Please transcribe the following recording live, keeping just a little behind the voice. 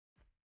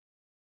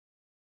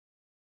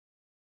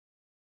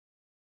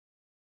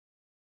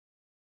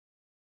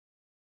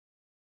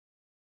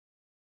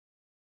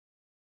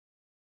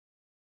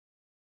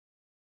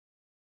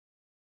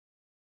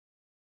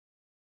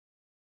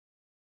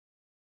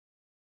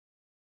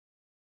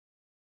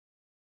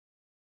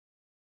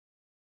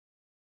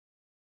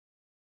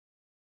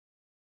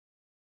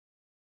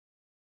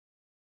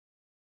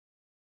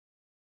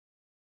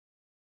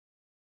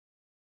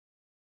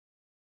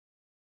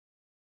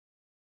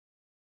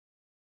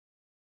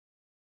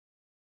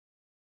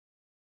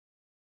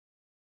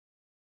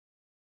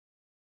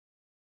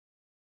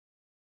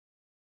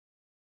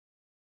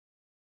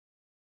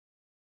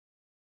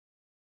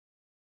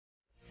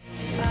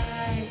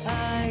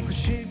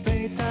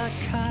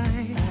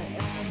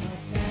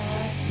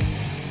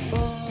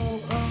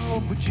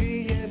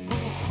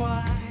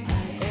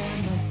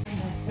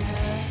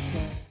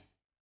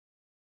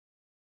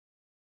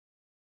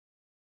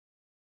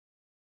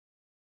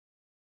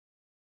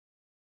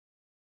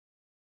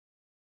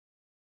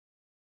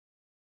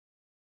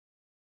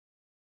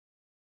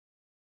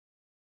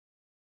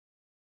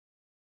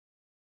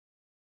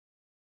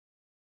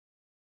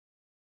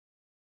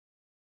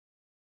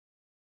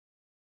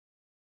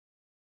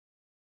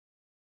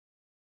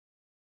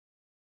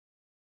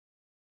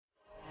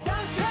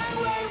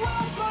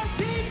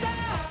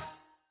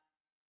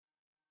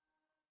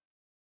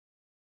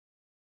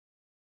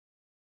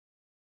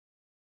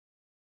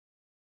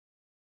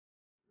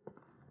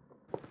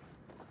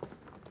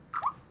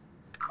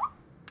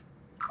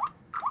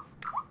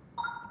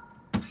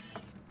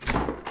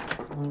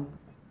啊！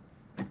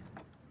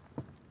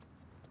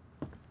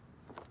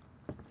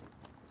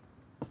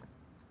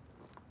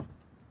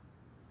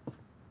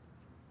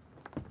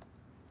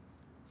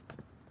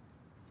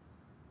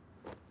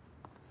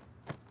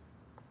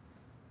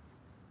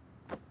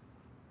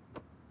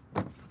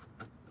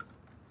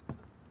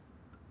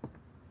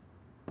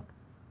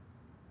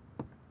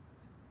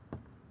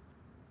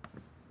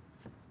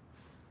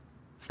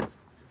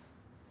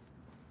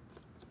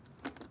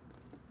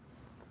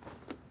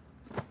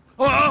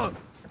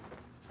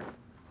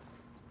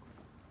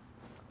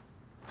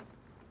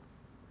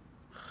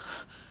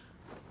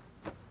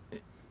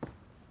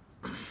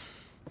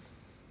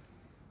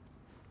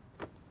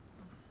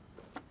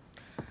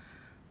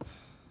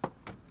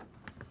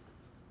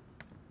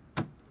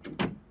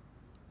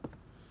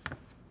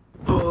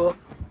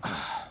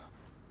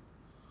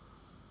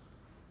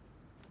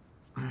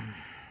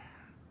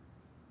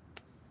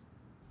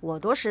我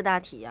多识大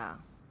体呀！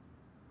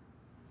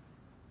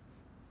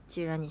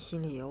既然你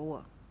心里有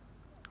我，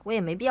我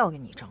也没必要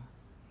跟你争。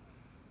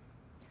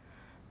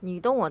你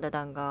动我的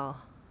蛋糕，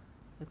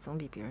也总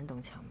比别人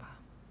动强吧？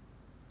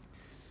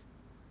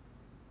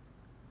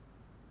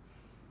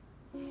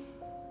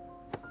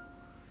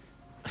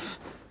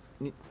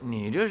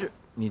你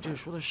这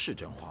说的是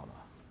真话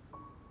吗？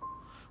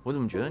我怎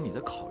么觉得你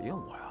在考验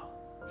我呀？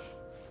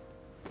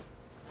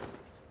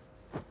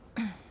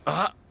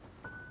啊！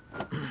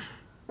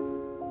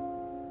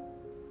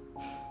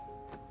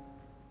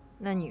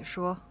那你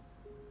说，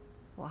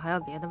我还有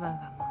别的办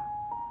法吗？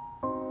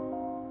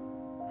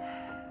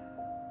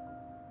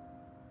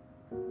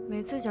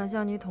每次想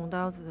向你捅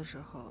刀子的时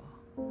候，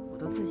我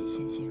都自己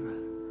先心软。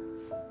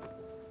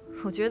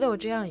我觉得我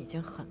这样已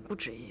经很不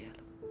职业了。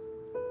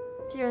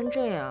既然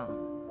这样，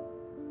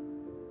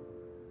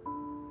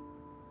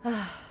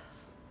唉，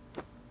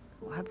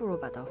我还不如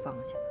把刀放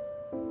下呢。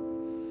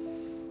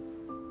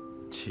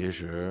其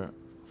实，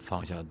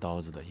放下刀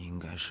子的应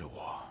该是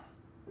我。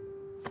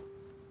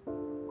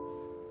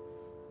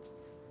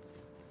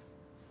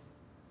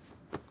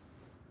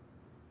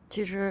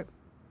其实，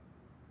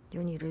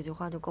有你这句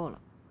话就够了。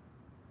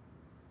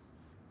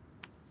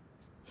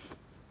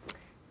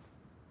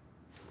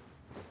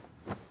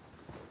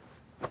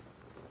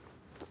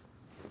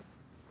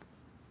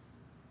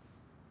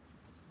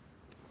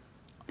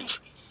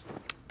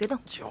别动！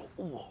教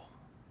我。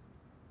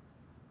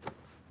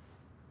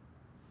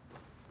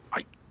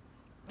哎。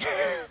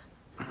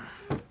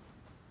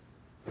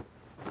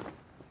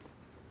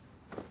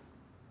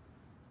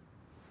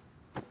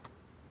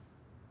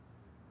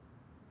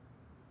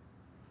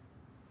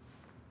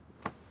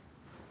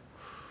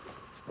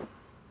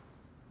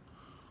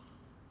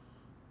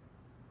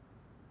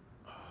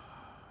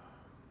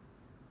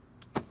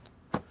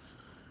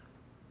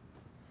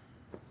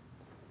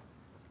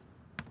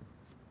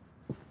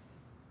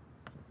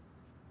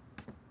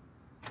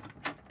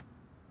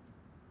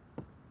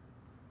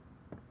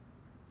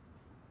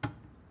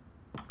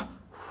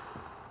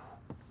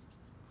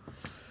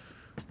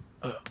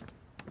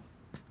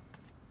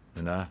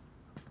奶奶，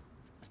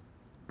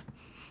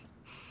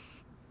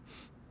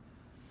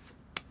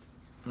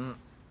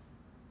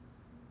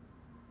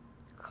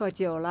喝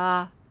酒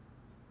了？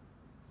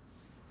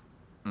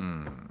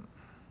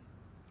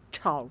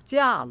吵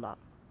架了？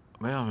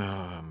没有，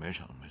没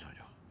吵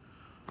架。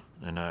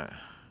奶奶，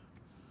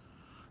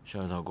下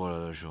次他过来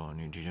的时候，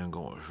你提前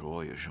跟我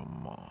说也行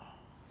吗？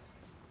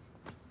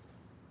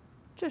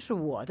这是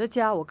我的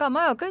家，我干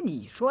嘛要跟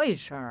你说一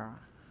声啊？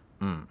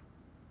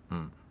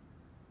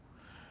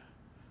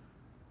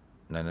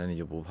奶奶，你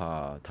就不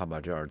怕他把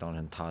这儿当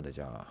成他的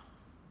家？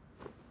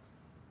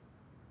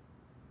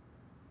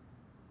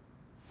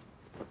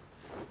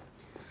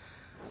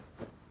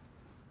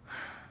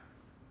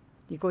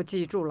你给我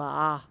记住了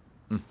啊！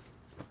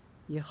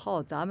以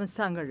后咱们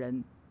3个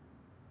人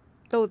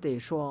都得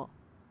说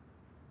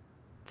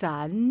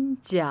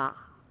咱家。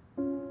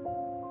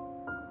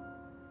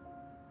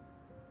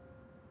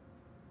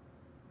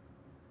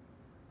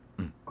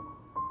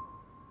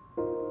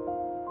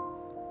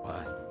晚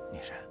安，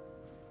女神。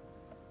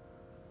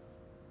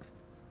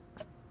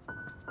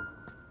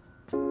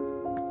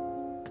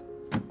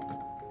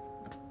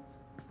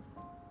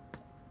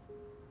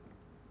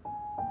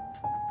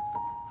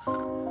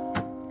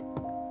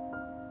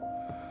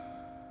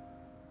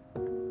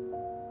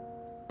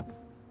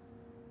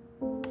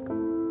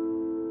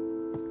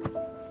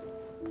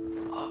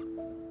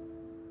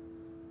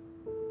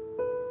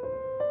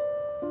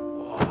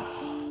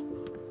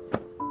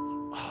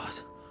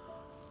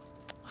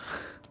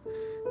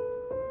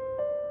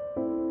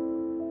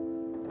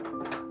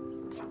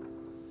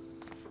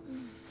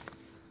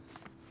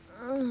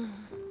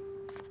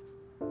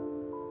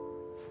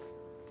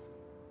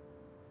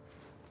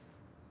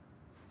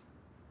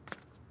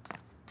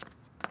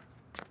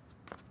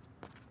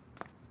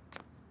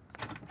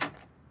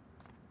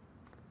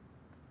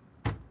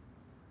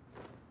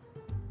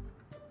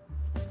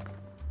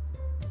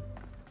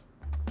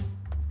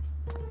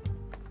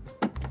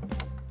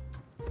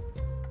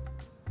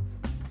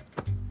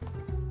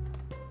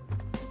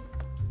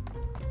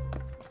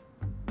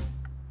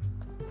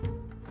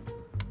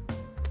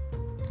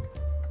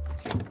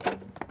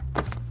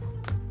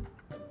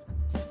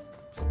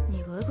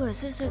鬼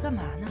祟祟干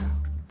嘛呢？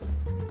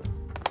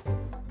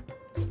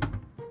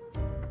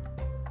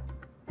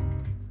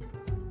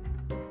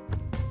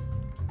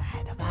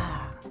买的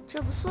吧？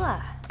这不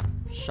算。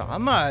啥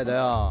买的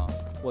呀？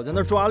我在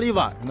那抓了一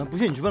晚上呢，不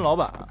信你去问老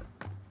板。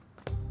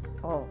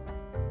哦，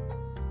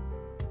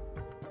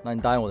那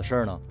你答应我的事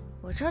儿呢？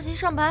我着急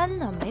上班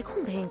呢，没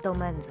空陪你逗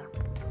闷子。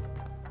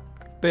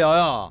贝瑶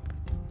瑶，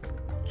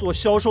做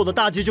销售的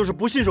大忌就是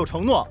不信守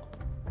承诺。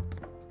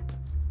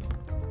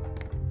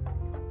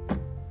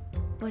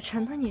我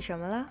承诺你什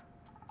么了？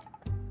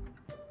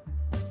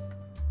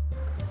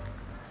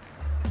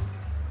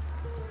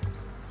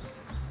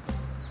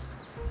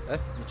哎，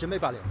你真被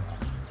霸凌了？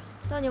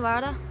逗你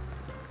玩的。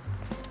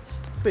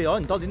贝瑶，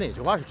你到底哪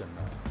句话是真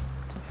的？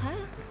我猜啊。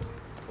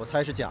我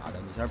猜是假的，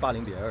你像是霸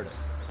凌别人的。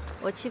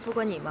我欺负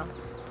过你吗？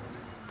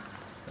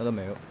那倒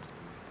没有。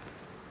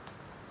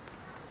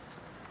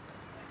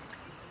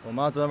我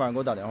妈昨天晚上给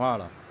我打电话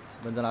了，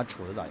问咱俩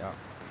处的咋样。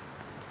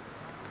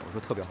我说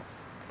特别好。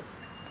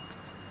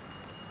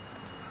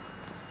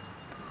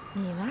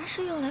你妈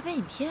是用来被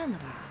你骗的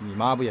吧？你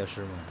妈不也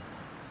是吗？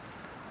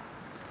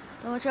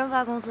等我真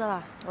发工资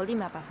了，我立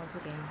马把房租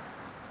给你。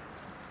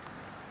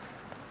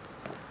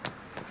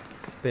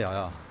贝瑶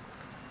瑶，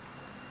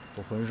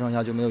我浑身上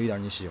下就没有一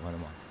点你喜欢的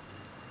吗？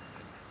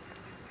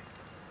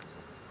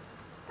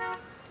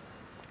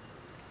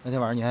那天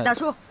晚上你还打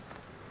住！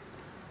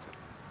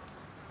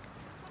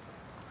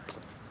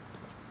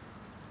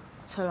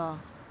崔龙，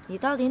你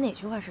到底哪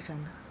句话是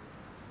真的？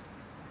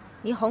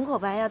你红口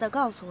白牙的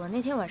告诉我，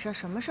那天晚上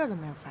什么事儿都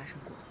没有发生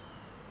过。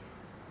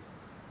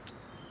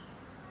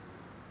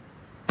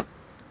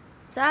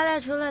咱俩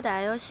除了打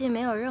游戏，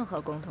没有任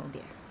何共同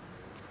点。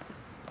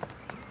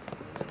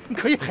你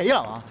可以培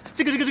养啊，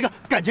这个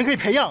感情可以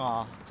培养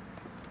啊。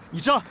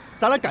你知道，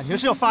咱俩感情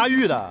是要发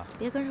育的。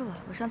别跟着我，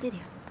我上地铁。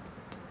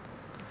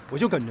我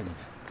就跟着你。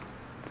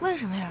为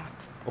什么呀？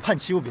我怕你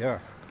欺负别人。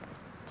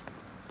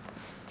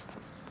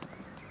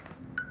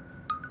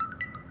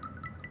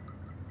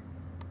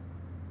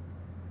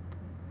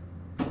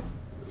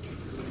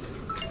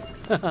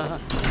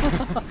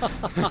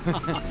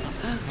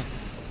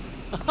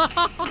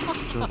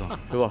师傅，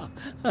师傅，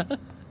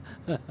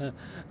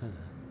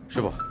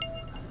师傅，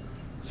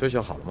休息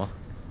好了吗？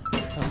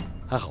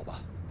还好吧。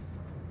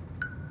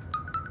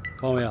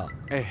方伟啊，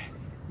哎，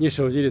你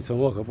手机里存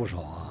货可不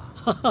少啊。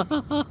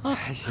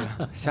还行，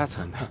瞎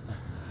存的。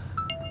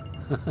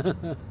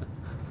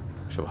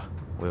师傅，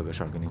我有个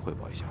事儿跟您汇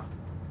报一下。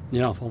你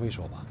让方伟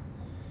说吧，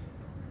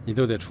你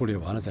都得处理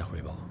完了再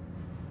汇报。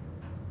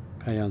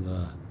看样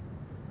子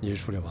你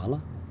是处理完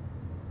了，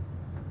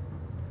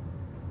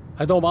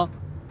还逗吗？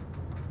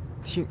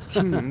听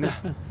您的。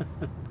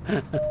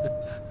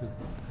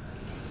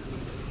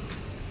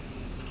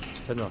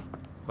陈总，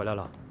回来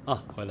了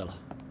啊，回来了。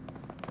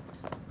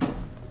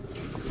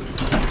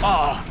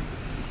啊，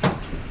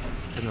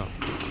陈总，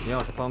您要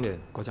是方便，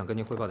我想跟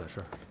您汇报点事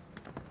儿。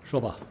说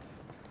吧。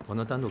我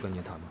能单独跟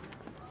您谈吗？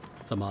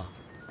怎么？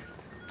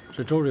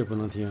是周瑞不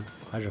能听，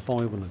还是方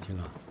伟不能听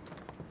啊？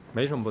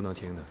没什么不能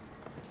听的。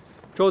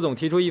周总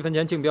提出1分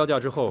钱竞标价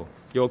之后，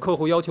有客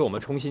户要求我们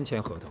重新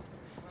签合同，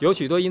有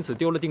许多因此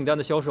丢了订单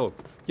的销售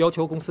要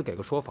求公司给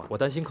个说法，我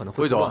担心可能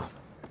会。魏总，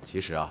其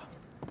实啊，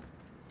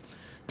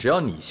只要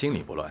你心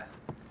里不乱，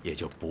也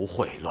就不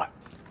会乱。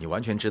你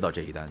完全知道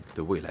这一单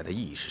对未来的意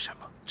义是什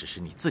么，只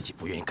是你自己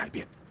不愿意改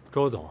变。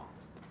周总，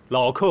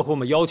老客户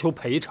们要求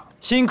赔偿，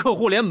新客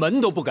户连门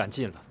都不敢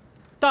进了，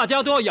大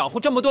家都要养活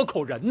这么多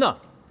口人呢，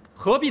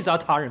何必砸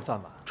他人饭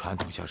碗？传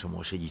统销售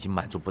模式已经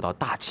满足不到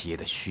大企业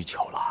的需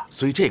求了，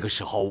所以这个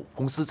时候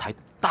公司才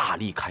大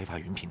力开发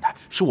云平台，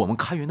是我们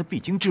开源的必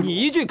经之路。你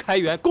一句开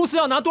源，公司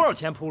要拿多少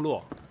钱铺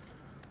路？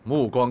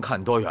目光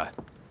看多远，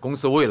公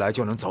司未来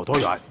就能走多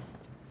远。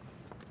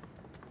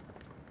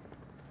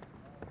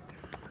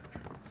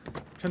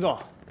陈总，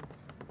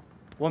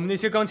我们那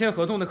些刚签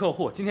合同的客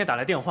户今天打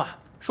来电话，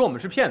说我们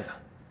是骗子，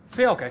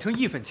非要改成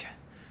1分钱。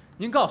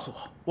您告诉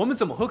我，我们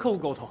怎么和客户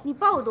沟通？你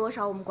报多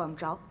少我们管不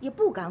着，也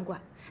不敢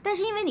管。但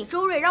是因为你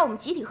周瑞让我们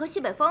集体喝西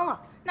北风了，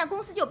那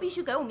公司就必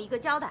须给我们一个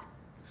交代。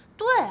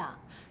对啊，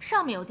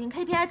上面有定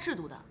KPI 制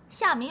度的，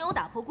下面有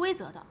打破规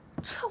则的，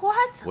这活还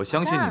怎么干啊？我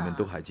相信你们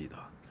都还记得，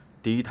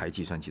第一台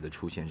计算机的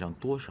出现让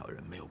多少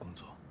人没有工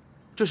作，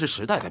这是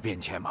时代的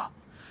变迁嘛。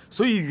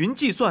所以云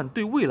计算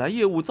对未来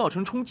业务造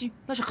成冲击，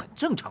那是很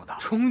正常的。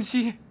冲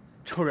击？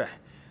周瑞，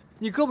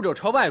你胳膊肘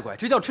朝外拐，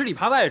这叫吃里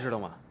扒外，知道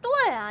吗？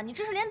对啊，你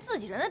这是连自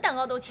己人的蛋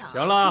糕都抢。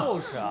行了，就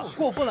是啊，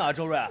过分了啊，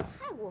周瑞。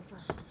太过分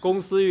了。公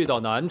司遇到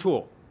难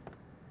处，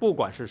不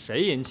管是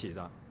谁引起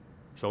的，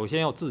首先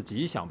要自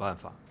己想办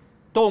法，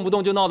动不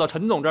动就闹到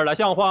陈总这儿来，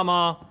像话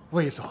吗？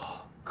魏总，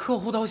客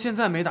户到现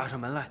在没打上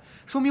门来，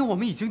说明我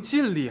们已经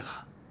尽力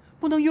了，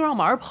不能又让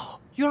马儿跑，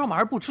又让马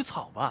儿不吃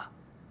草吧？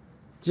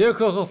捷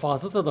克和法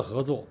斯特的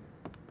合作，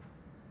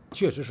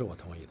确实是我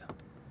同意的。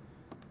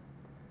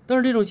但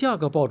是这种价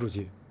格报出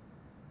去，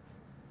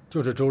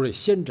就是周瑞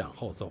先斩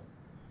后奏。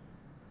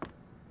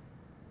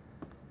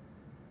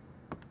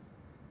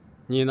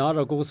你拿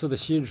着公司的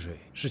薪水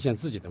实现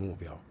自己的目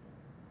标，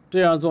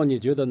这样做你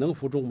觉得能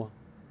服众吗？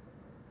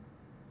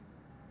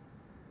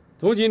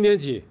从今天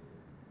起，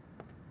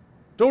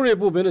周锐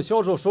部门的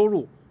销售收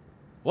入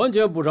完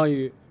全补偿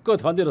于各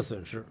团队的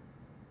损失。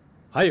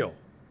还有，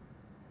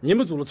你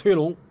们组的崔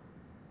龙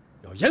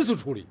要严肃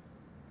处理，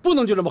不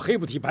能就这么黑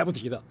不提白不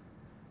提的。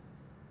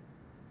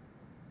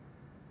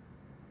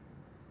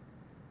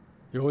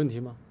有问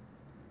题吗？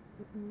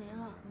没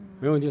了。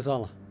没问题，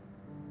散了。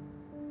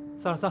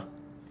散了散了。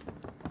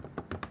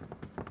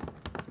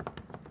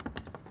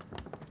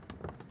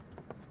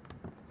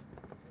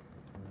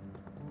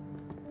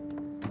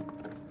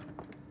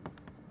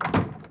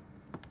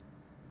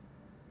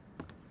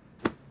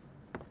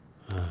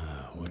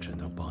我只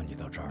能帮你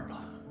到这儿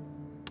了。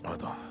我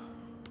懂。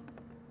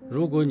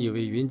如果你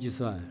为云计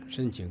算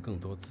申请更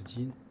多资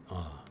金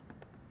啊，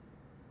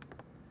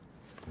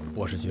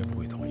我是绝不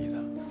会同意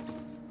的。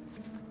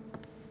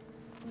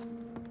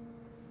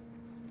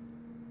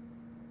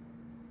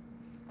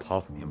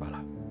好，明白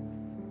了。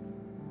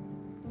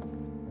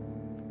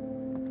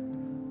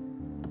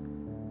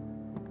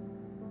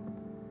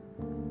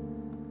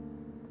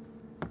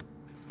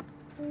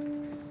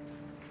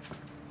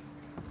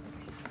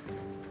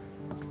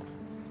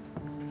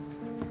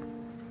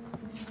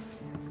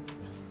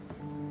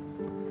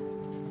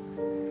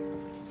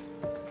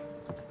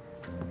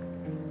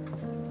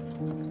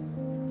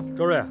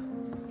周锐，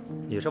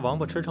你是王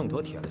八吃秤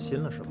砣铁了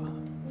心了是吧？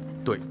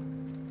对，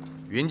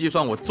云计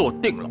算我做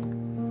定了。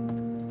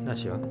那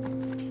行，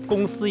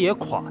公司也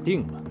垮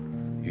定了。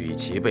与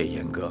其被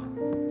阉割，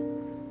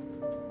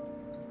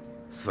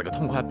死个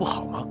痛快不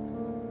好吗？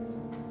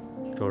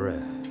周锐，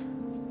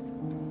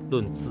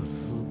论自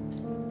私，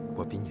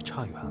我比你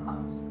差远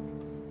了。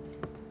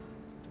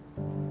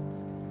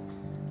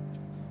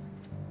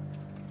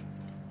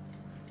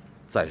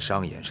在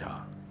商言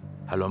商，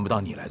还轮不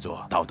到你来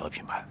做道德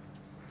评判。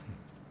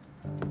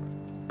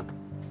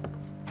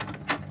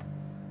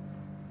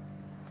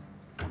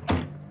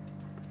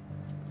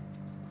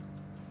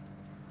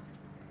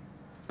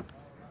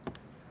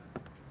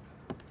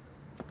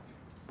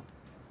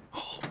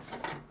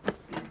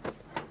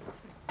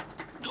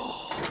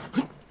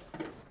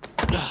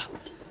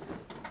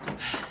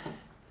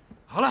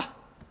好了，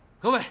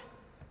各位，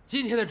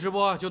今天的直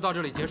播就到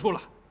这里结束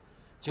了，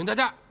请大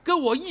家跟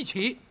我一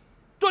起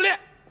锻炼，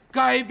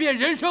改变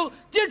人生，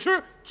坚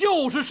持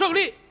就是胜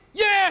利，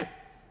耶！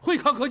惠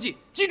康科技，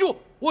记住，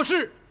我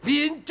是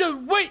林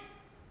振威，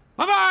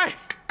拜拜。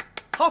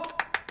好，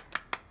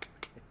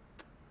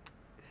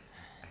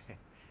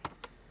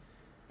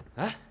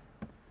来，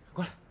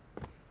过来，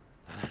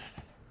来，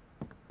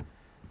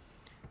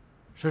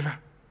试试。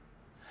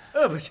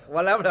不行，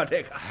我来不了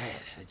这个。哎，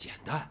简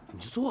单，你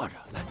就坐着，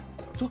来，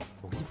坐，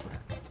我给你扶着。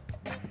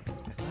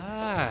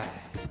哎，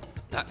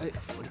来，哎，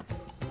扶着，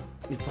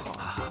你扶好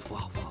啊，扶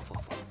好。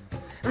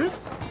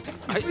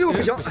哎，又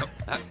不行，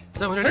哎，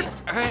再往这里，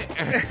哎，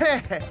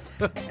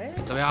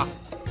怎么样？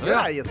有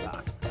点意思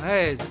啊。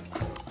哎，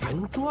还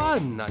能转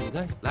呢，你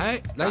看，来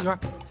一圈。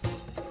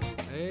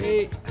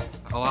哎，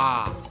好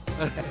吧，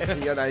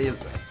有点意思。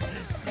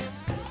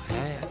哎，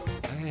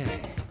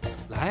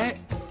来。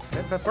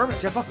不是，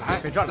姐夫，来，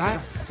别转了，来，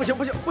不行，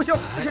姐夫，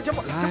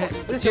来，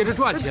接着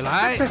转起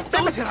来，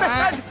走起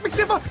来，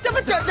姐夫，哎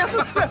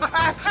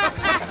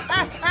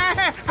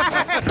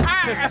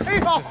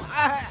呦，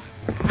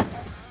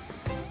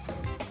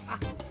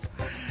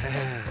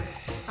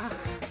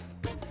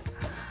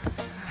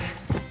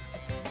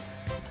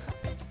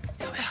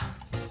怎么样？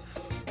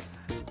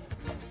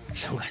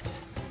什么感觉？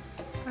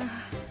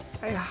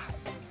哎呀。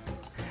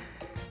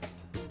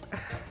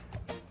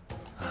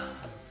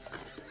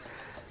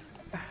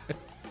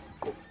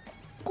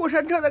过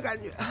山车的感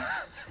觉，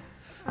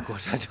过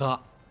山车，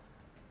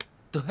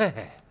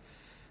对，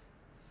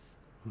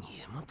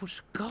你们不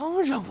是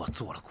刚让我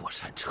坐了过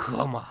山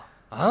车吗？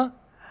啊，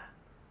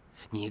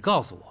你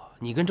告诉我，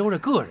你跟周锐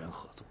个人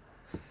合作，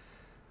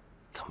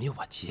怎么又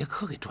把杰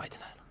克给拽进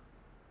来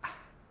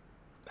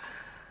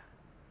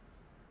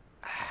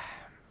了？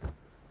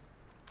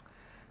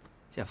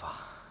姐夫，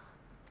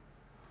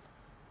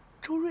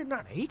周锐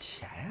哪没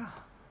钱呀？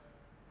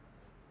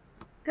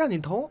让你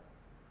投。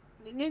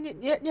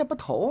你也不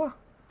投啊！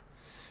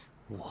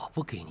我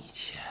不给你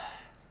钱，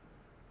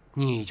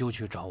你就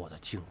去找我的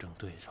竞争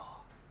对手。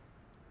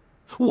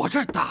我这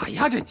儿打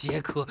压着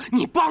杰克，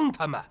你帮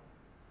他们，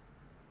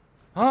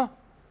啊？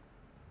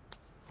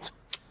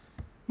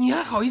你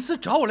还好意思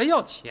找我来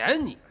要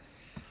钱？你，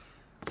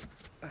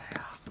哎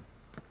呀，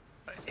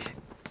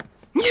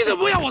你怎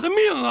么不要我的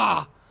命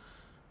啊？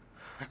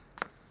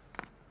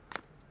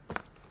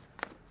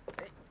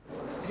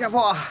姐夫。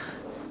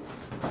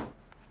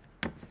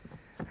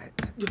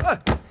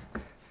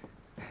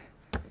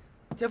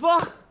姐夫，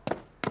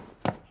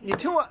你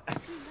听我。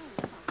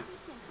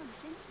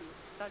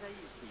大家一起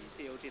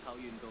借由这套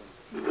运动，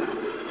预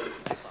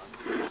防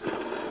全身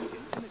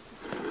的体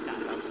重下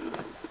降情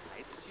感的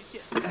孩子曲线，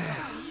我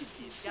们一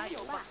起加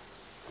油吧！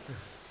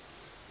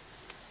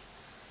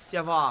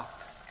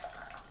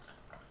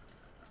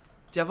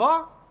姐夫，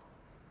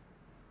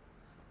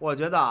我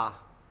觉得啊，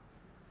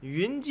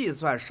云计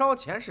算烧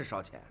钱是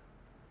烧钱，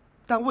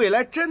但未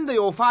来真的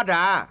有发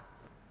展。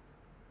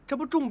这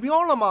不中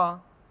标了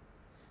吗？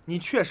你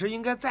确实应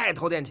该再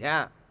投点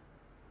钱。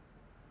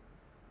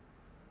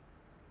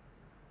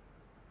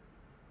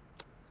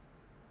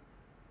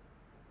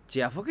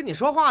姐夫跟你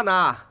说话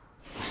呢。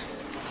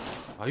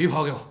把鱼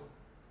抛给我。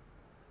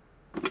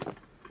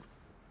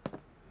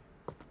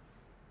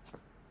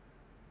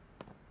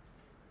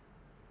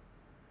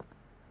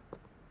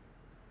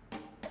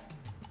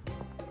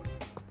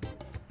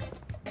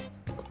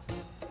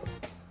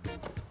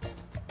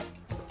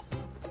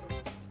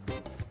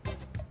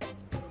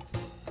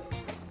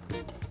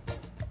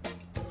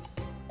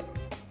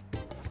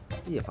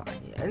一把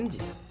年纪，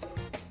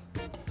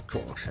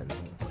终身同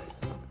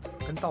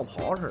辉，跟道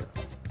袍似的。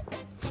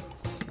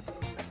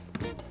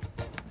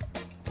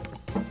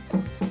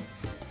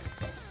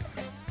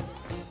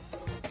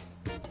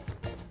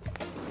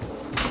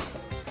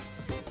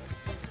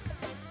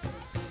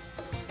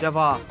姐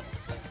夫，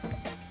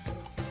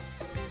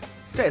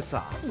这次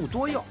啊不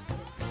多要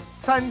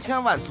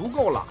，3000万足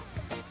够了。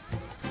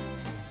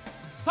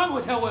3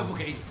块钱我也不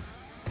给你。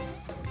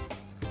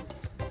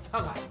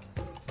看看，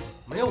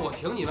没有我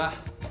挺你们，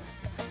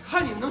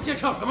看你们能坚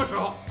持到什么时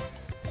候？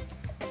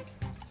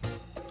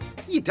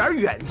一点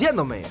远见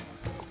都没有。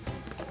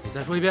你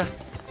再说一遍。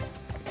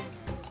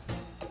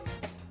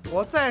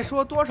我再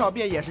说多少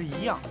遍也是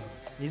一样。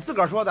你自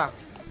个儿说的，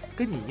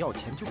跟你要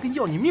钱就跟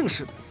要你命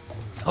似的。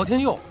曹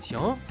天佑，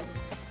行，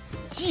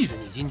记着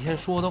你今天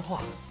说的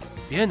话，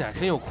别哪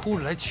天又哭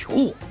着来求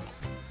我。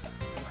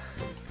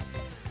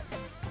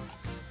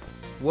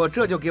我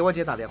这就给我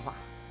姐打电话，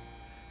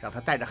让她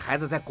带着孩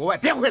子在国外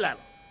别回来了。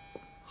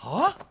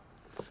啊？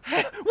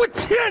哎，我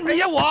欠你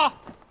呀我！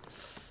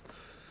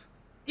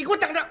你给我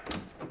等着！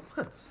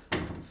哼！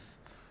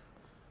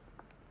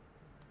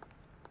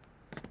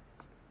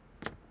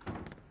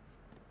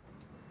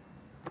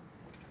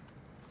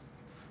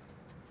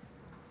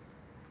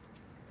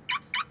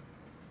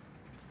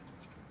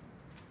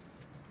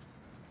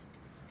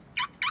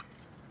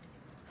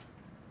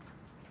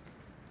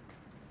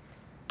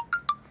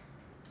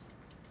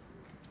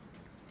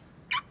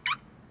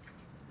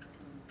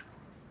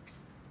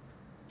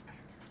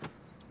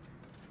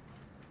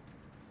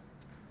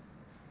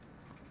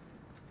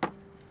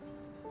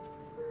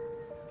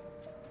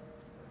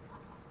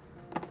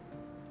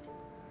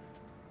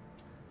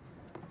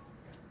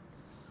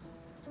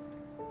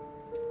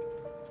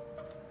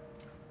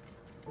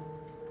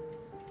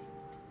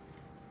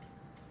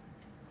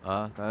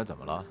啊，大家怎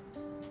么了？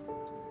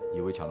以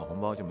为抢了红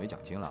包就没奖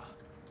金了？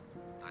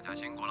大家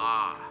辛苦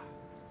啦！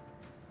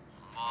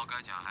红包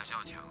该抢还是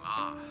要抢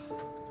啊！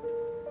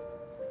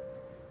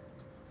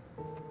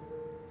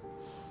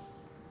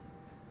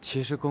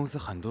其实公司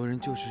很多人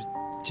就是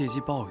借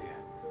机抱怨，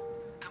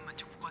根本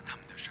就不关他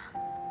们的事儿。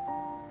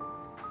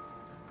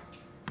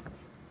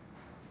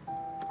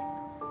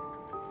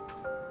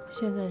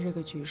现在这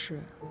个局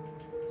势，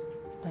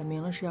摆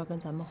明了是要跟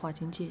咱们划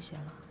清界限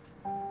了。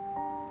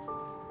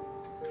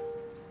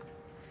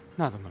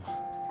那怎么了？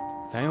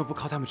咱又不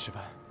靠他们吃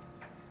饭。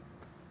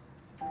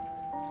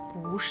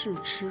不是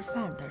吃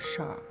饭的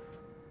事儿。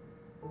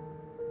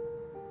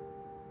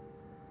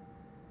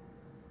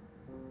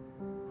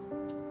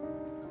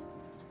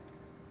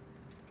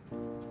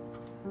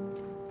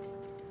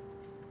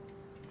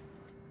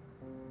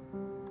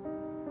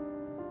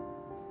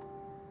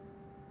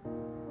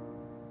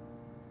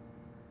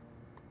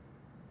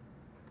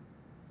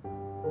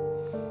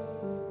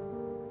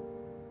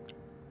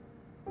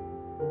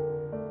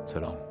崔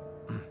龙，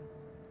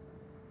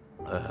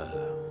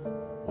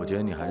我觉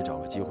得你还是找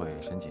个机会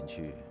申请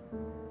去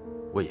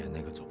魏延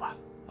那个组吧，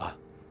啊。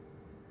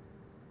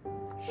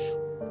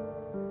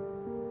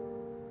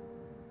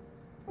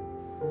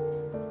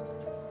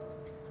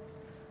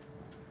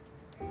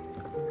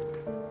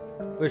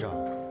为啥？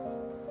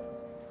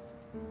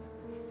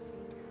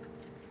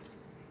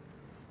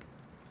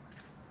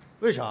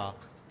为啥？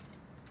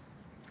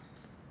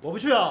我不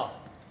去啊！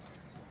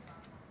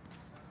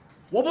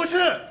我不去！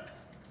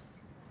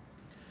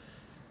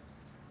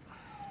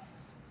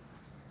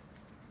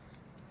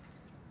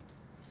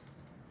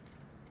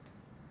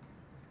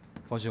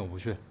放心，我不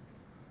去，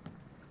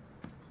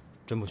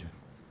真不去。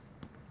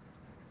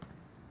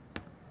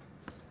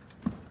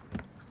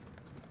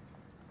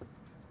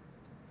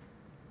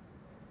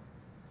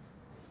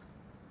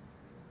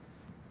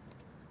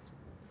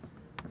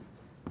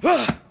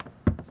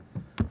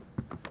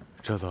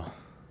周总，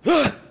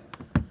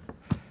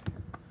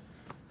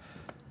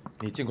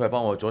你尽快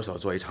帮我着手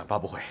做一场发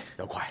布会，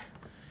要快。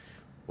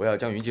我要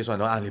将云计算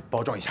的案例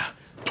包装一下，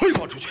推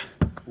广出去。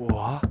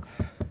我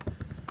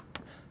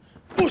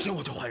不行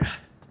我就换人。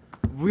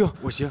不用，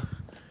我行。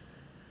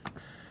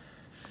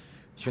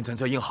宣传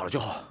册印好了之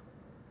后，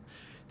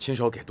亲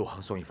手给杜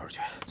航送一份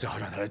去，最好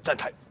让他来站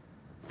台。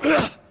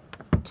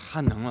他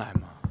能来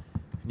吗？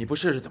你不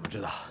试试怎么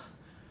知道？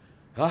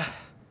啊，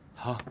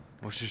好，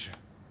我试试。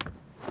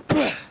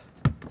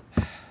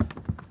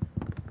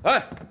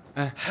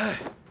哎，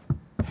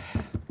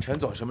陈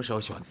总什么时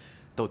候喜欢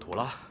斗图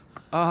了？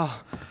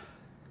啊，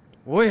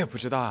我也不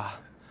知道啊。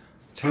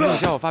陈总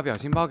叫我发表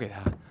情包给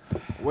他，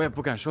我也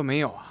不敢说没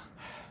有啊。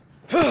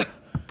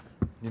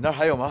你那儿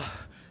还有吗？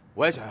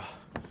我也想要。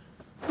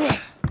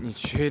你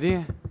确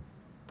定？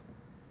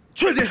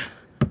确定。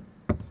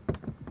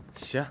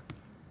行。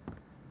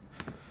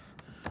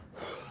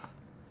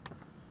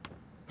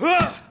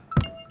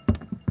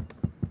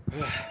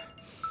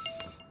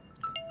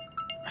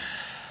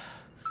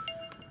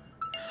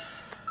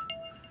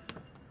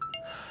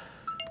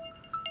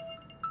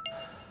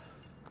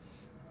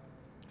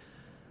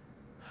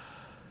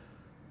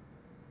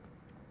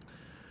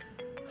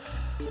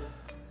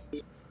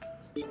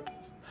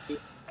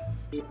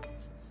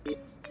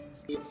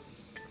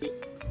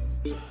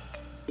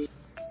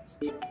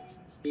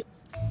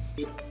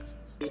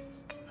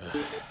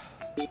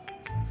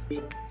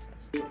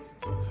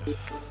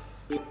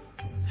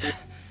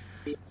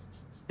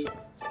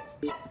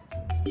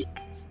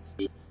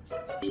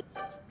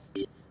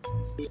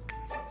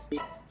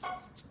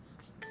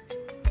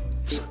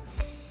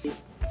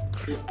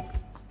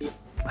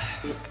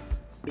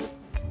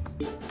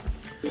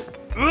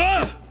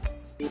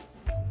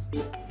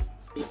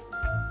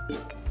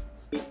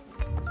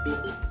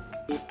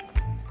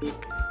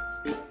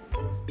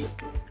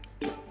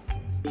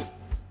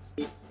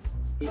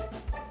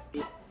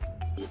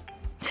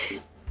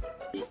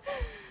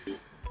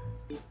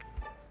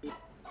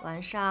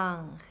晚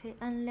上黑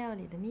暗料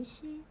理的密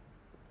西。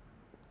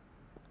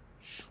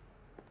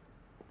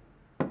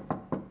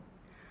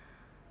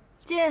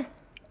进。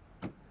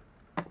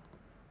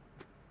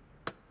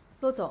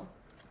骆总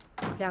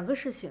，2个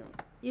事情，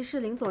一是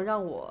林总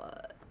让我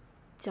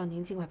叫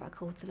您尽快把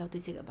客户资料对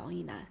接给王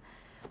一楠。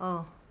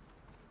哦。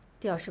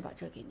第二是把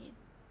这给您。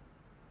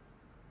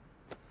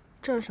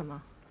这是什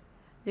么？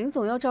林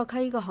总要召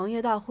开一个行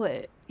业大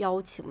会，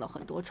邀请了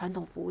很多传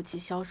统服务器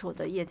销售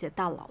的业界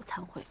大佬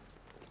参会。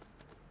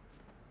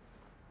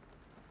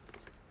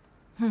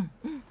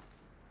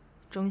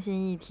中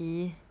心议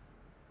题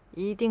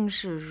一定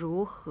是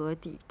如何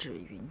抵制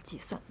云计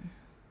算。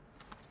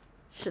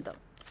是的，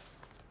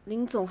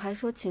林总还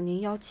说请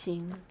您邀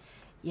请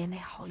业内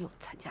好友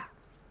参加。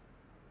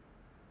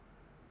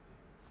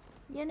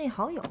业内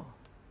好友，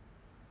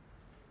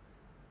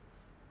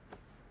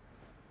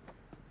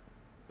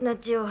那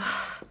就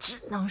只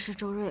能是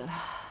周锐了。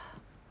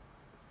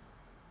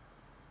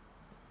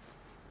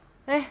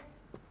哎，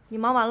你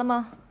忙完了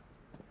吗？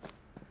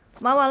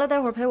忙完了，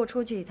待会儿陪我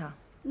出去一趟。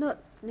那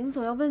林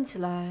总要问起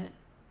来，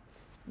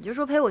你就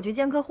说陪我去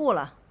见客户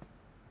了。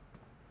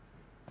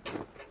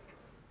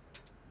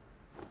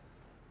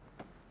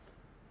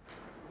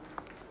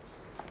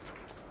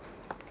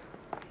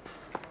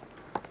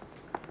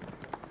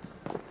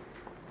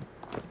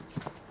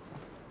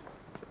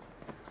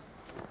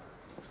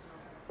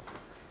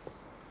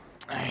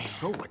哎，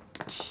说我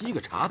沏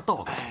个茶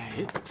倒个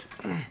水，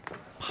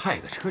派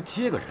个车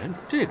接个人，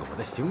这个我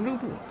在行政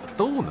部我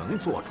都能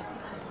做主。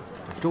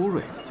这周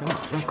锐将马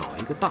上搞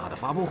一个大的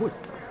发布会，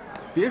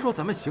别说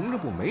咱们行政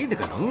部没那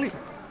个能力，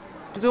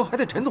这最后还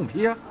得陈总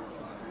批啊。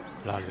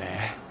老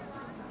雷，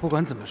不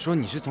管怎么说，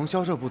你是从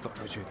销售部走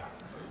出去的，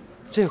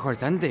这会儿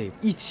咱得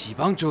一起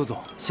帮周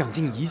总，想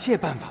尽一切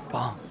办法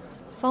帮。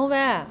方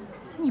薇，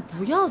你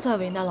不要再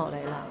为难老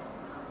雷了，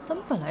咱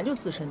们本来就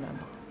自身难保，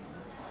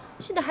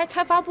现在还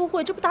开发布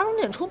会，这不打肿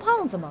脸充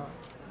胖子吗？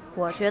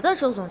我觉得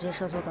周总这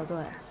事做得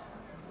对，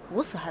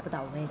虎死还不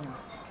倒翁呢。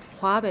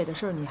华北的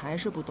事儿你还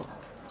是不懂。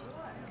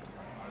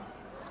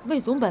魏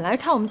总本来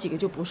看我们几个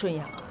就不顺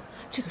眼了，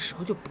这个时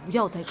候就不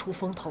要再出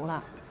风头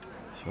了。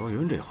小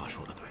云这话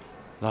说得对，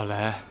老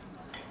雷，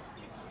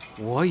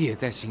我也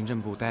在行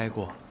政部待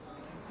过，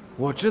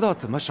我知道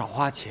怎么少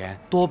花钱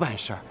多办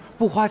事儿，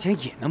不花钱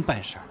也能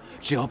办事儿，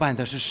只要办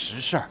的是实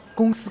事儿，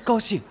公司高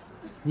兴，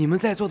你们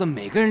在座的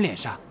每个人脸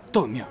上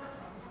都有面儿。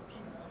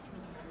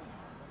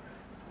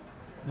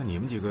那你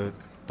们几个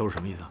都是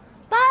什么意思啊？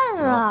办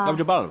啊！要不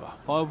就办了吧。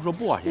方威不说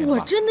不花钱，我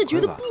真的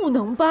觉得不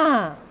能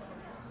办。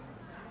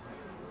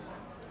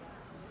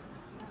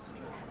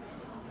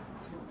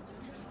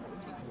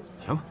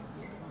行吧，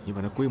你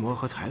把那规模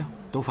和材料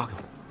都发给我。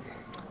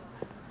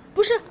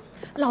不是，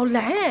老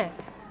雷，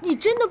你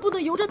真的不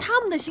能由着他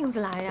们的性子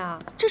来呀，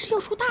这是要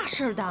出大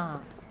事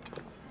的。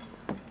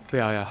不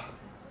瑶瑶，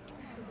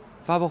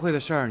发布会的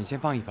事儿你先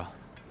放一放，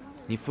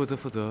你负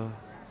责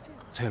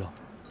崔龙。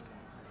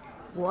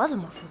我怎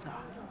么负责？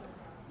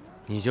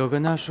你就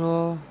跟他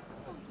说，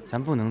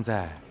咱不能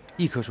在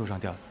一棵树上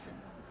吊死。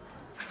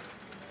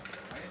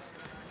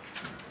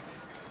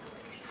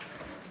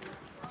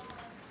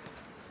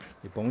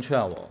你甭劝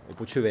我，我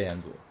不去魏延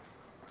组。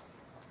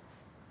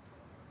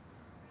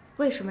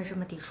为什么这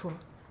么抵触？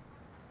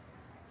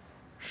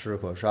士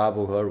可杀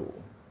不可辱。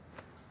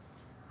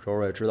周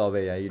锐知道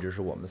魏延一直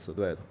是我们的死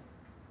对头，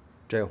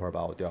这会儿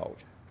把我调过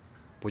去，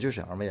不就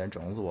想让魏延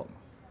整死我吗？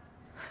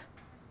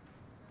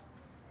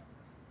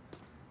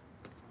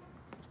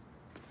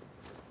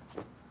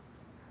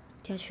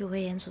调去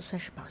魏延组算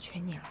是保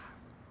全你了，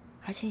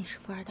而且你是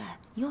富二代，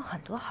你有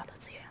很多好的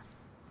资源。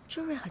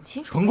周锐很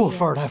清楚。甭给我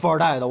富二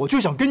代的，我就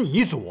想跟你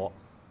一组。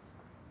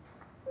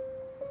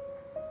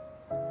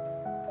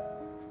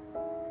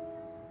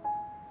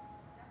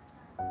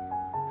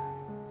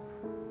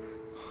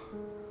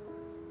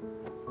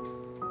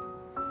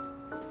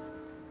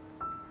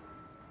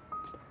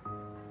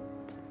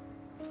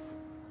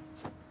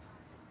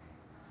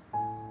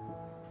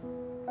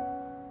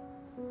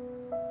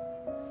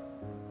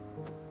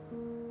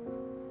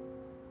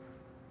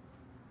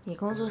你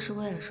工作是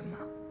为了什么？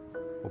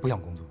我不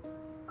想工作。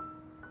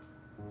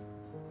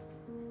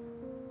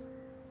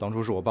当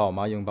初是我爸我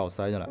妈硬把我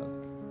塞进来的。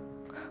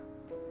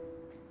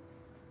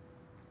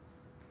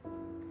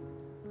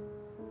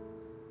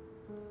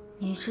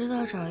你知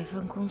道找一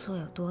份工作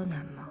有多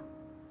难吗？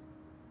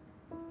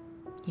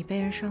你被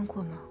人伤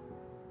过吗？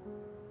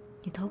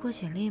你投过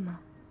简历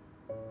吗？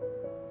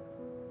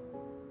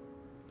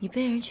你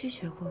被人拒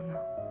绝过吗？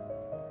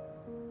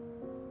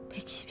被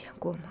欺骗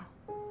过吗？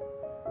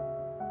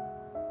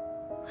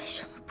为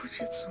什么不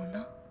知足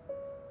呢？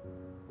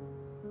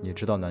你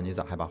知道那你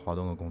咋还把华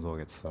东的工作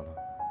给辞了？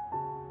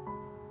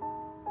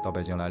到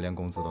北京来连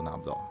工资都拿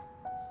不到。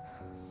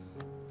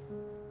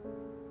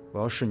我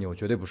要是你，我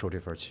绝对不受这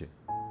份气。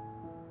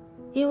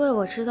因为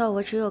我知道，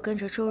我只有跟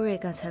着周锐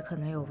干，才可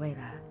能有未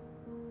来。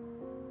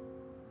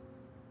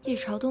叶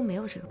朝东没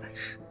有这个本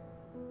事。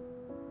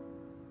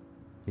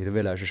你的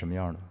未来是什么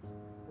样的？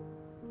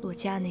骆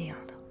伽那样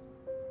的。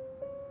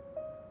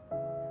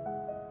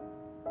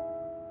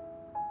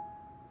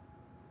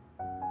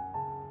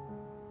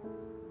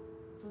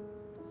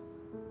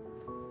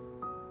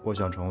我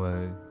想成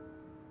为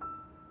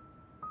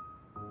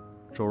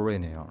周锐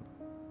那样的。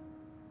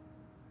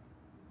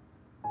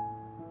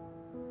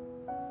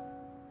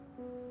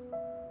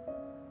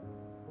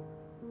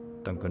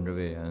但跟着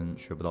魏延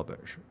学不到本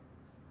事。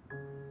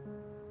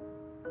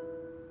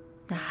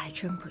那还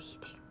真不一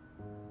定。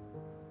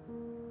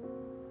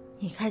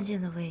你看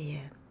见的魏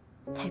延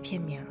太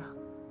片面了。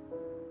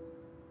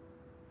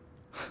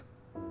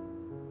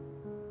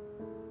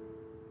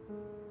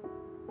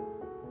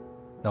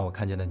那我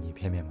看见的你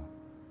片面吗？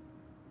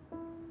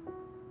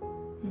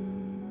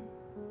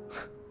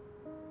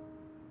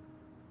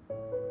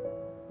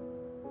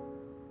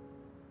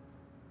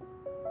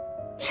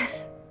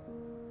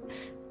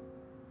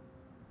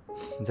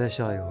你再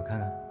笑一个，我看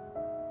看。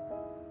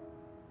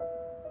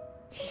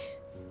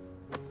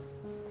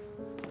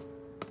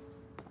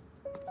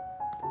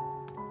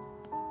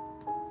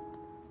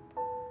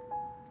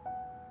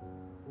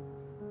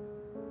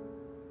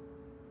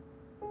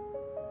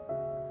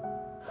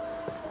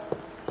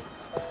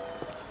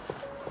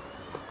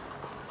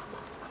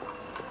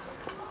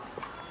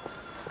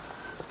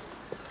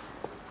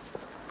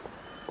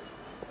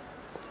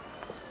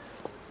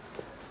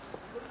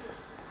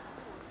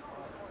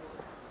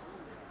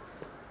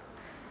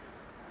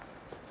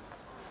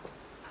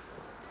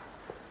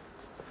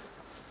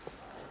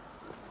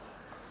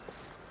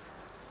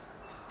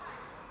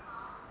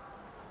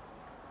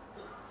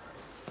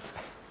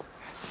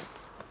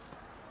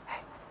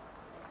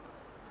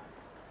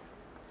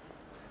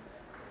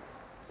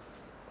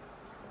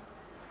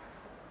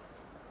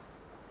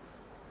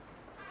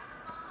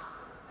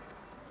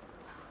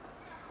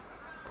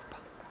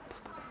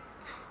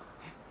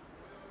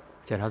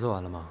检查做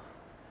完了吗？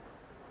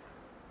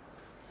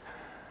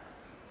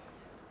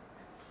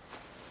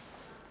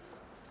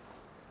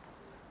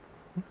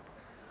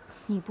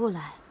你不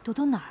来，多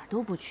多哪儿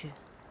都不去。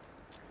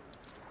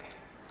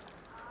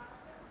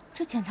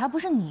这检查不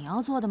是你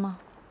要做的吗？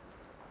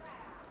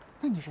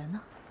那你人呢？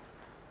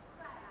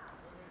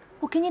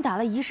我给你打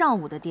了1上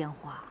午的电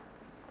话，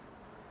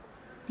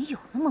你有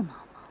那么忙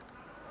吗？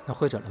那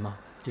会诊了吗？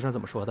医生怎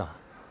么说的？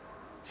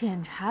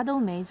检查都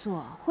没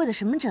做，会的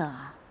什么诊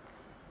啊？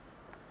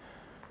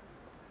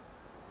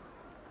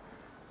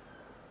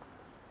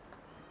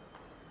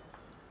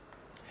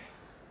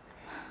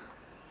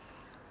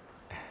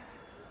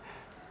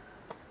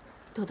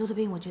朵朵的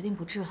病我决定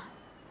不治了，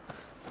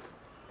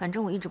反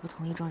正我一直不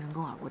同意装人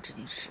工耳蜗这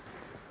件事。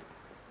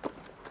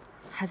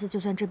孩子就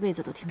算这辈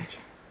子都听不见，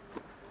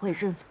我也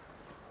认了。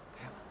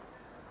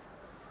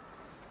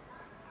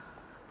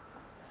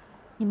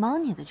你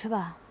忙你的去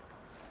吧，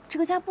这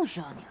个家不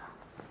需要你了。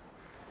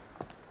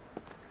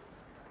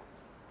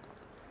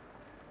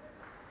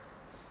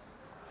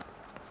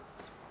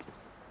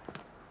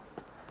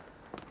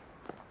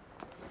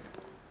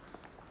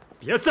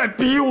别再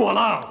逼我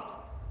了！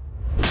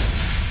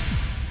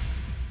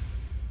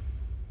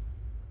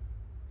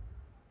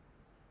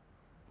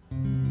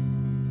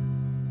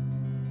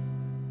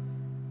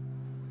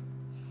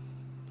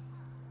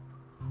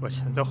我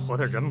现在活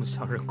得人不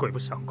像人，鬼不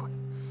像鬼，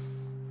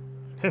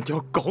连条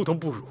狗都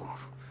不如。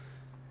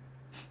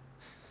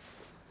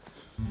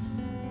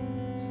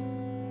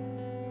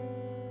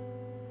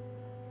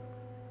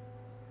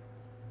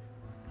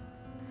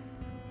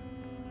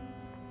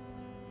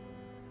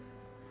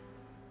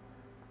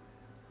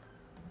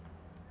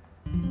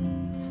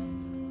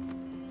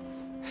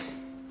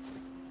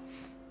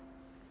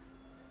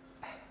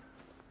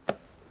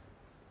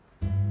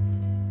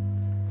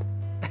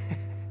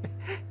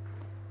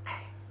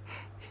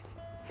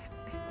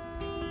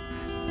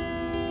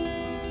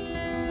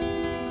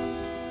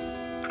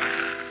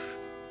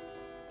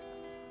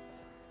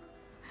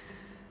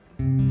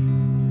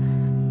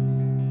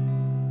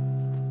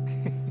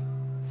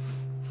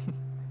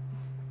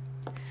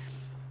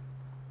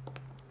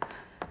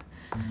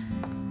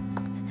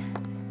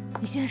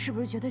你现在是不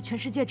是觉得全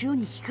世界只有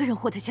你一个人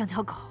活得像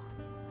条狗？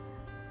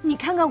你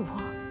看看我，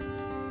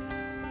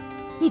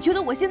你觉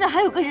得我现在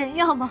还有个人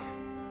样吗？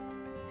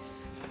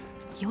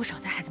以后少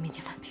在孩子面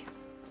前翻篇，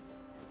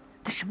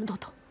他什么都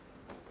懂。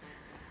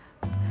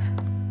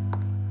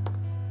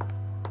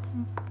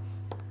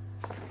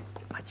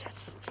我就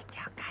是这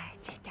条街，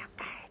这条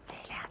街最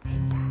靓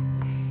的仔。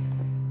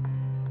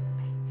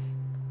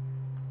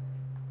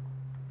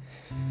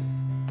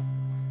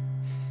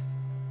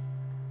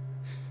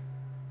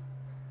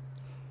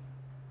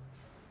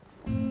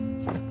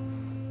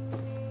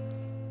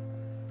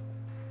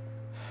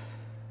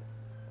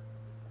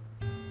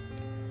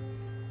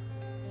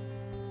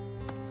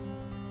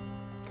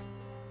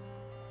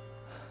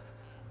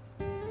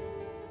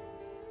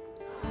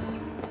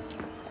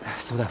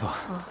苏大夫，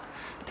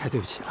太对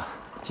不起了，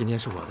今天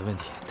是我的问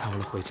题，耽误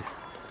了会诊。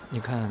你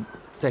看，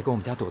再给我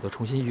们家朵朵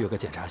重新预约个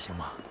检查行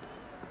吗？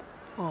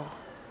哦，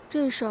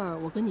这事儿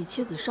我跟你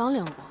妻子商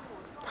量过，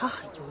她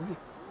很犹豫。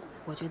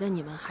我觉得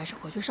你们还是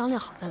回去商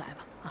量好再来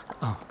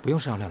吧。不用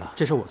商量了，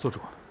这事我做主。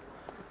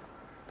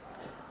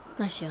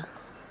那行，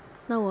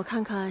那我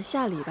看看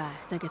下礼拜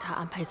再给她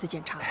安排一次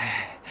检查。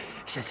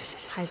谢。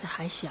孩子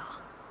还小，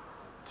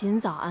尽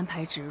早安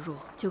排植入，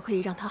就可以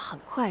让他很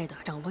快地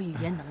掌握语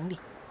言能力。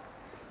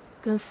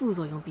跟副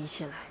作用比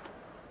起来，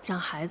让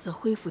孩子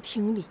恢复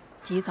听力，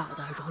及早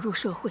的融入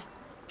社会，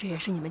这也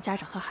是你们家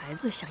长和孩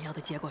子想要的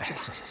结果，是吧？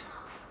是。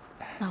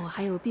那我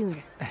还有病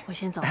人，我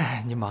先走了。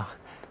您忙。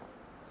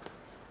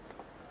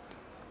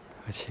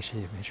我其实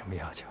也没什么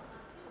要求，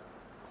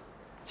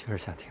就是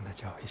想听他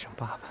叫我一声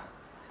爸爸。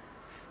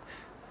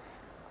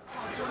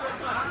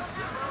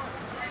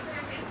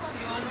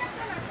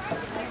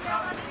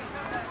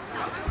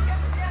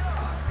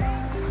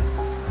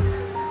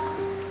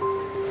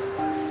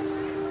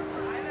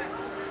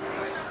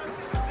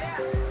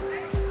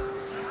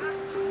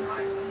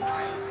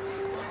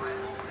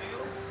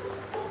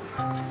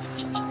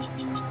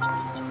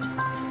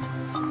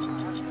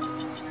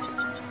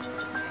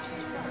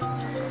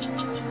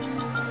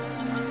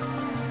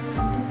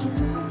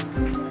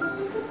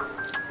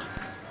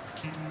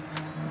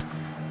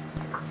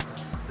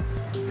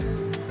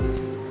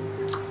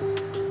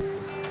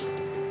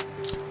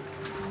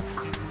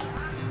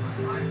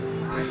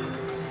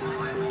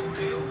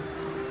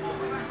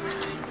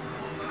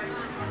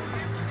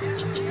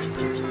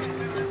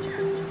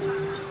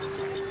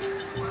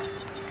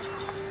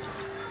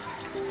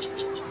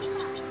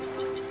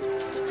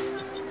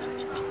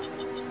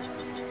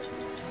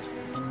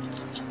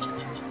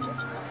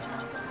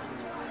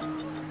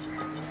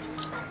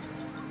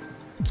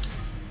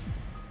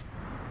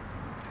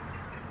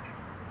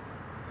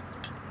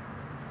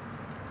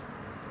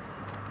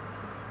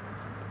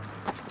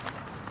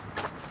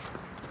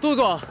杜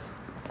总，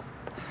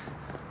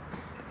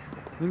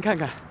您看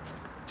看，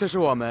这是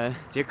我们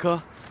捷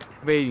科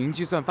为云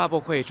计算发布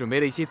会准备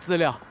的一些资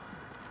料，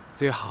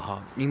最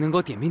好您能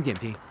够点评点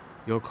评，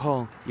有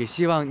空也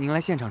希望您来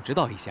现场指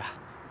导一下。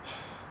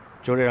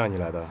周瑞让你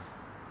来的？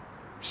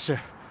是，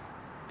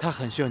他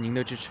很需要您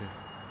的支持。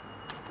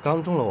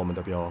刚中了我们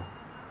的标，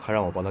还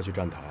让我帮他去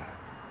站台，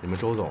你们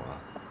周总啊，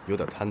有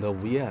点贪得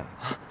无厌啊。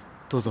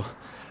杜总，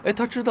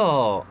他知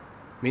道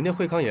明天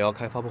惠康也要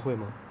开发布会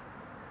吗？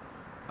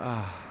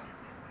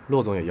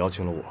骆总也邀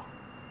请了我。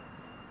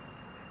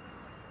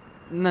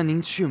那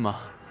您去吗？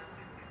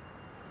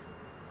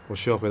我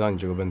需要回答你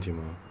这个问题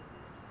吗？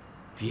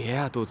别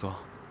呀，杜总，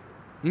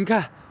您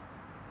看，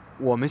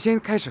我们先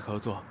开始合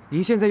作，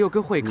您现在又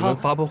跟惠康，你们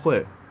发布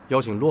会邀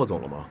请骆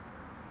总了吗？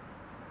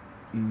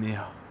没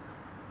有，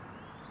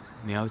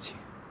没邀请。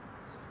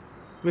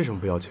为什么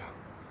不邀请？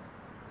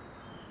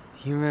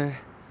因为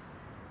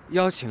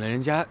邀请了人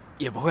家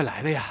也不会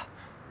来的呀，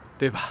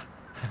对吧？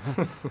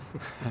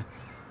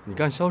你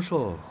干销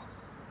售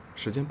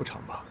时间不长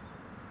吧？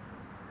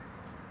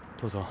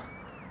杜总，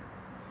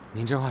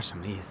您这话什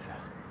么意思？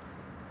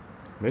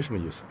没什么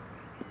意思。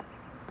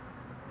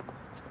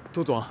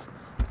杜总，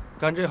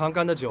干这行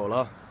干得久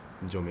了，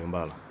你就明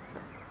白了。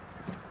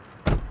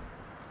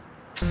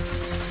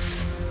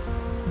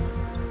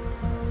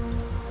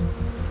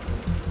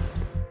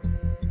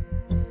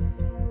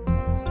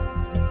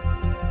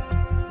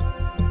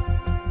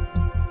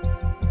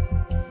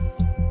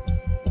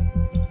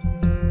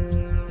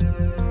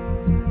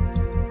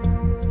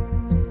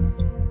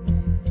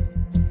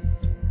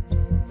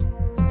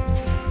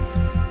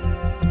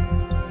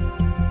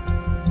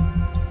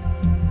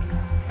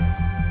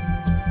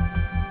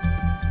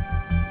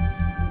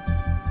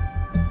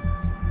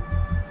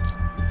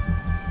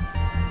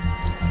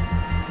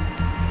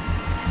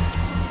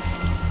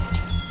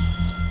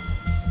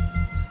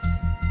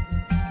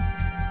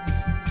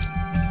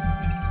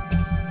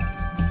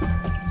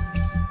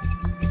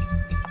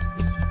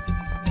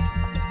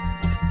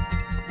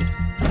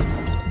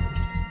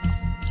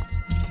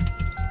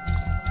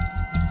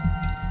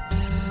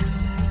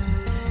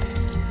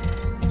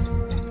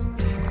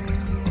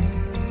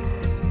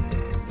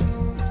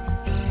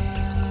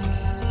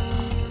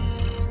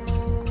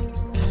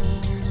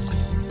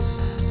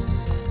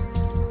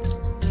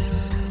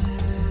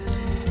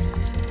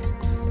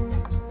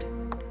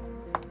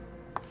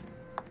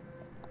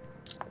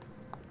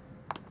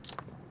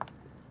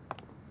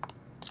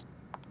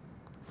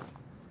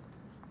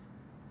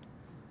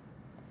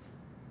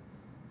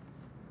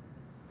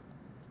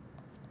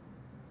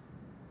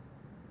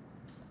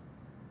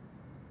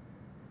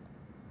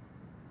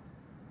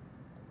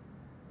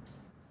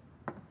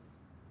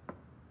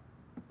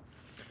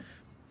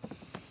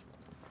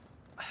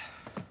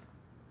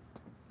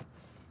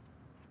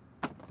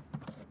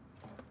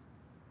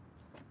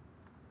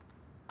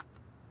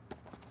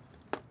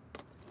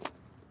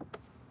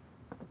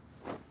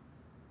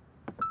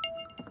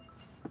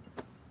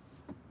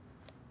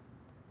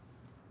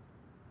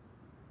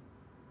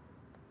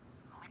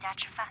家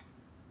吃饭。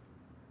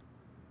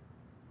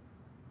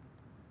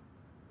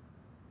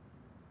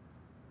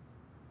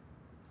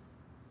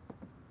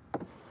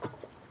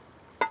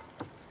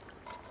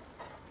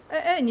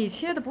哎，你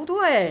切的不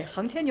对，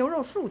横切牛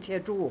肉，竖切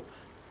猪。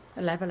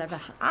来吧，来吧，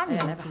啊，你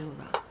来吧，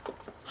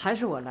还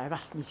是我来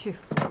吧，你去，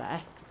我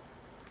来。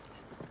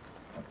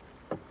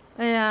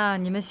哎呀，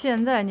你们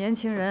现在年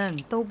轻人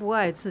都不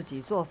爱自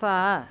己做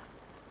饭，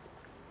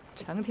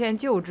成天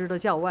就知道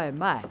叫外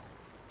卖。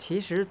其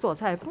实做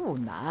菜不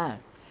难，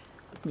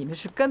你们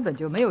是根本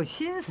就没有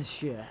心思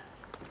学。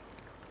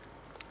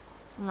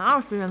哪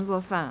有时间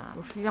做饭啊？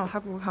我睡觉还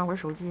不如看会儿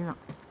手机呢。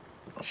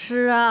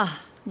是啊，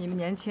你们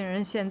年轻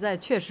人现在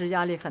确实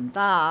压力很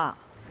大。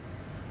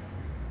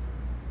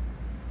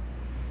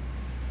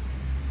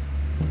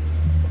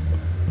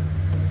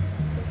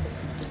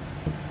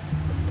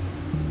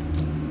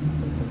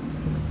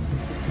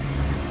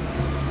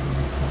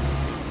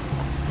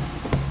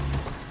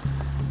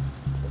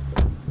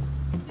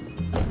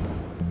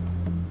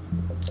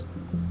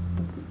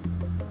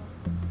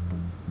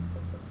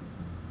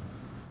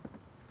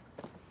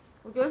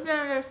我觉得现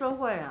在这社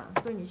会啊，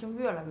对女性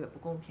越来越不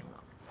公平了。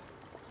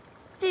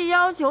既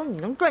要求你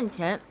能赚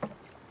钱，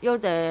又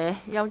得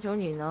要求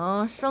你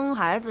能生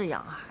孩子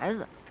养孩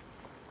子。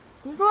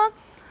你说，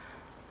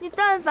你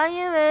但凡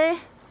因为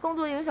工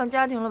作影响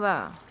家庭了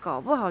吧，搞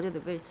不好就得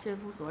被切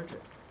肤所指；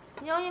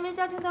你要因为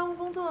家庭耽误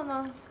工作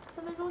呢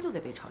，3分钟就得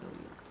被炒鱿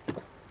鱼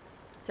了。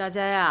佳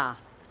佳呀，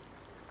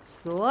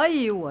所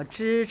以我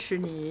支持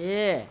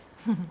你。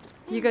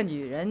一个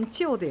女人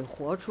就得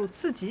活出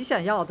自己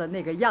想要的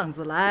那个样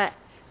子来，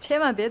千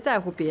万别在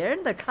乎别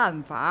人的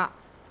看法。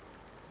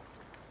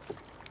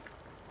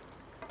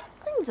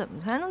那你怎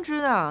么才能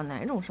知道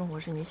哪种生活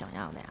是你想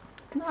要的呀？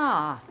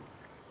那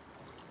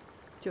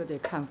就得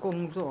看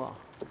工作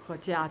和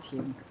家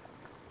庭，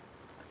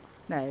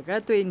哪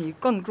个对你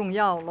更重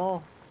要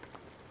喽？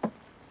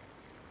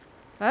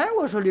哎，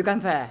我说吕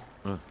干飞，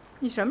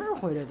你什么时候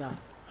回来的？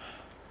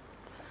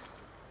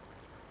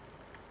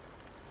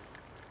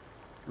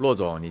骆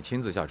总，你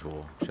亲自下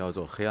厨是要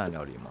做黑暗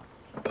料理吗？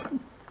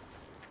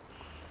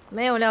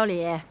没有料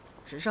理，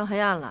只剩黑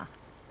暗了。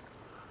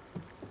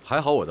还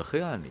好我的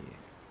黑暗里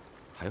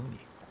还有你。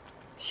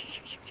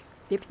行，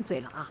别贫嘴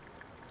了啊，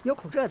有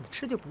口热的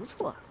吃就不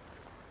错。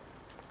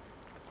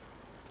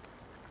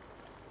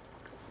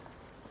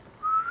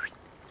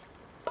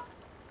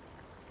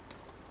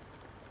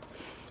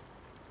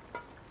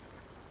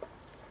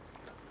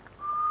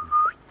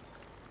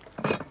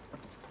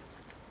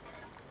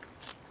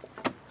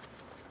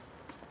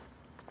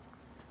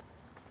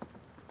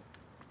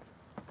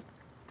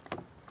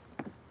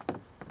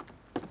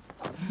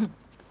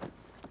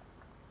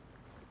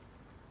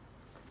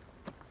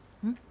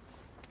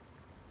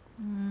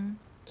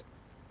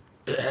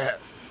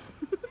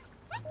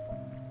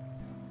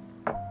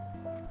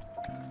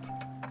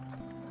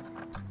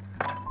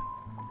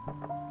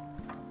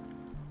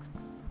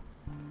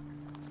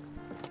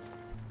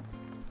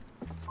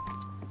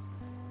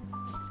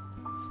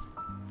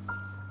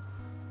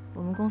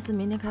我们公司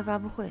明天开发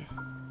布会，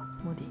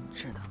目的你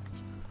知道。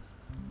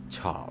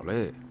巧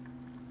嘞，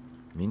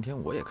明天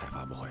我也开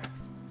发布会。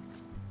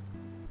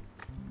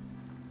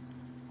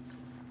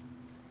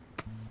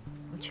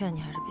我劝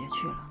你还是别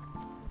去了，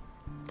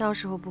到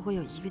时候不会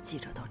有一个记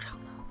者到场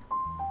的，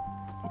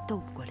你斗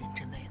不过林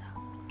振伟的。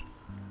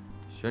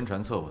宣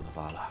传册我都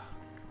发了，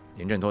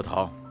临阵脱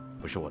逃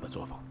不是我的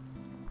作风。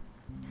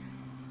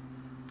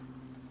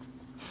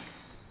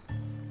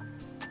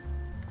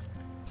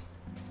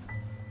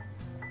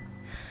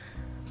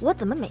我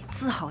怎么每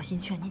次好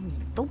心劝你，你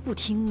都不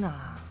听呢？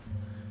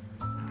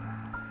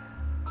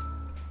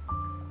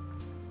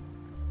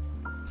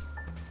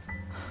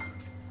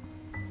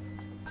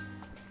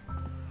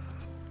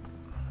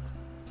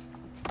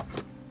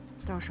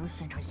到时候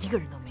现场一个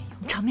人都没有，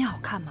你场面好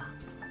看吗？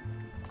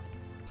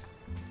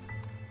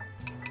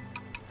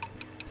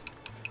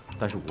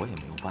但是我也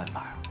没有办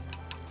法呀，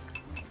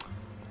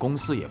公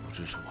司也不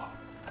支持我，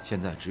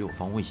现在只有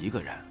方威一个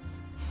人，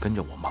跟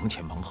着我忙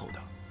前忙后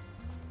的。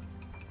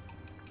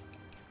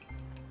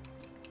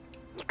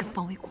你跟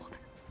方威过呗。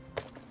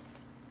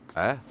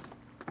哎，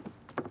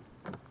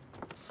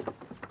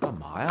干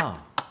嘛呀？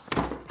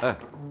哎，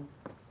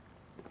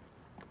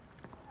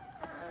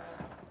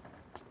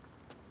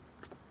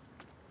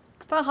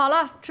饭好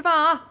了，吃饭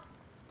啊！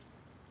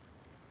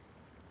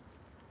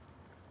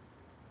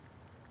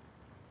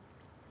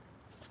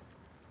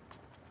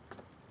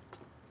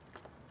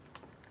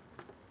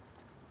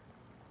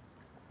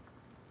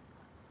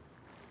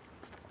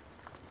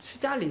吃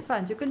家里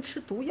饭就跟吃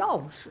毒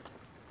药似的。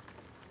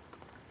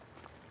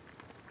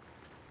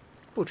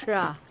不吃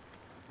啊？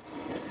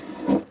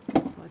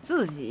我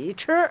自己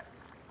吃。